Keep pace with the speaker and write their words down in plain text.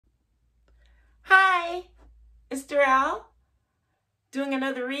It's Darrell doing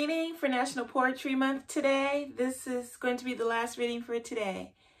another reading for National Poetry Month today. This is going to be the last reading for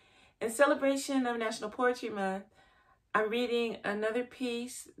today. In celebration of National Poetry Month, I'm reading another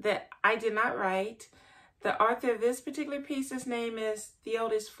piece that I did not write. The author of this particular piece, his name is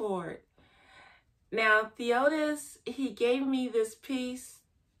Theodus Floyd. Now, Theodus, he gave me this piece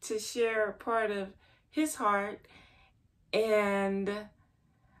to share part of his heart, and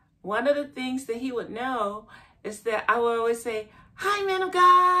one of the things that he would know is that I would always say, "Hi, man of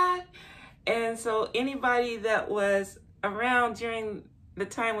God." And so anybody that was around during the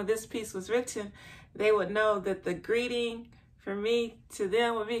time when this piece was written, they would know that the greeting for me to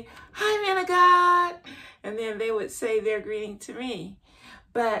them would be, "Hi, man of God." And then they would say their greeting to me.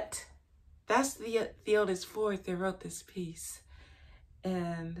 But that's the Theodus Floyd that wrote this piece.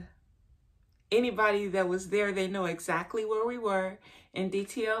 And anybody that was there, they know exactly where we were in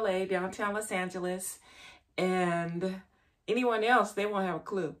DTLA, downtown Los Angeles. And anyone else, they won't have a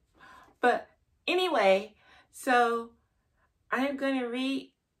clue. But anyway, so I am going to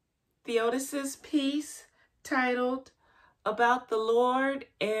read Theodus's piece titled About the Lord.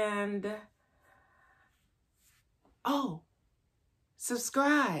 And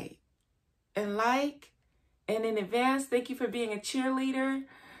subscribe and like. And in advance, thank you for being a cheerleader,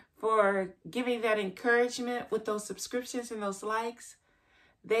 for giving that encouragement with those subscriptions and those likes.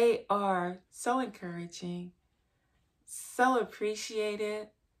 They are so encouraging, so appreciated,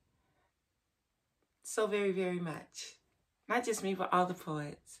 so very, very much. Not just me, but all the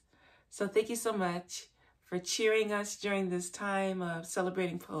poets. So thank you so much for cheering us during this time of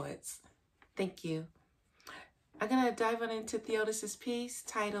celebrating poets. Thank you. I'm going to dive on into Theodus's piece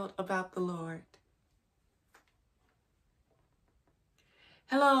titled About the Lord.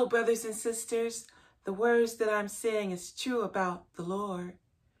 Hello, brothers and sisters. The words that I'm saying is true about the Lord.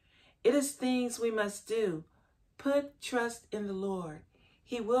 It is things we must do. Put trust in the Lord.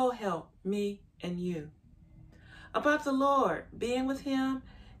 He will help me and you. About the Lord, being with him,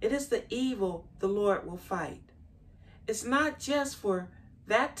 it is the evil the Lord will fight. It's not just for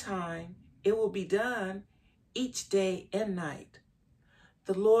that time. It will be done each day and night.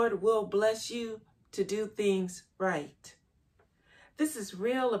 The Lord will bless you to do things right. This is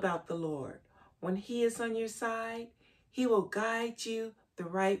real about the Lord. When he is on your side, he will guide you the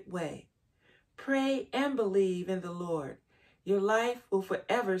right way. Pray and believe in the Lord. Your life will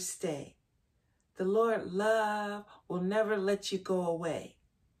forever stay. The Lord's love will never let you go away.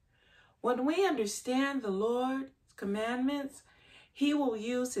 When we understand the Lord's commandments, he will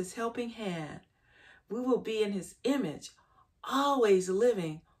use his helping hand. We will be in his image, always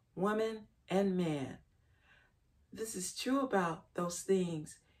living woman and man. This is true about those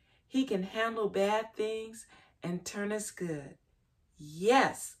things. He can handle bad things and turn us good.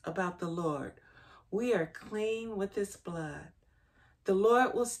 Yes, about the Lord. We are clean with his blood. The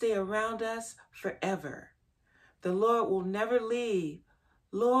Lord will stay around us forever. The Lord will never leave.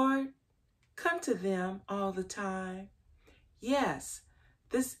 Lord, come to them all the time. Yes,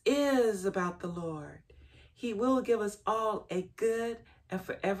 this is about the Lord. He will give us all a good and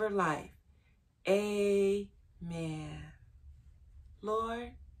forever life. Amen.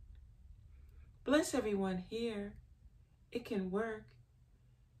 Lord, bless everyone here. It can work.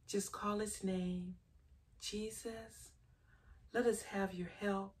 Just call his name, Jesus. Let us have your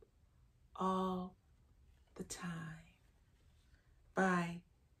help all the time. By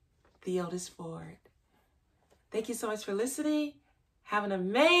Theodus Floyd. Thank you so much for listening. Have an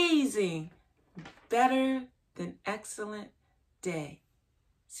amazing, better than excellent day.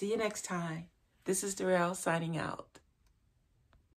 See you next time. This is Darrell signing out.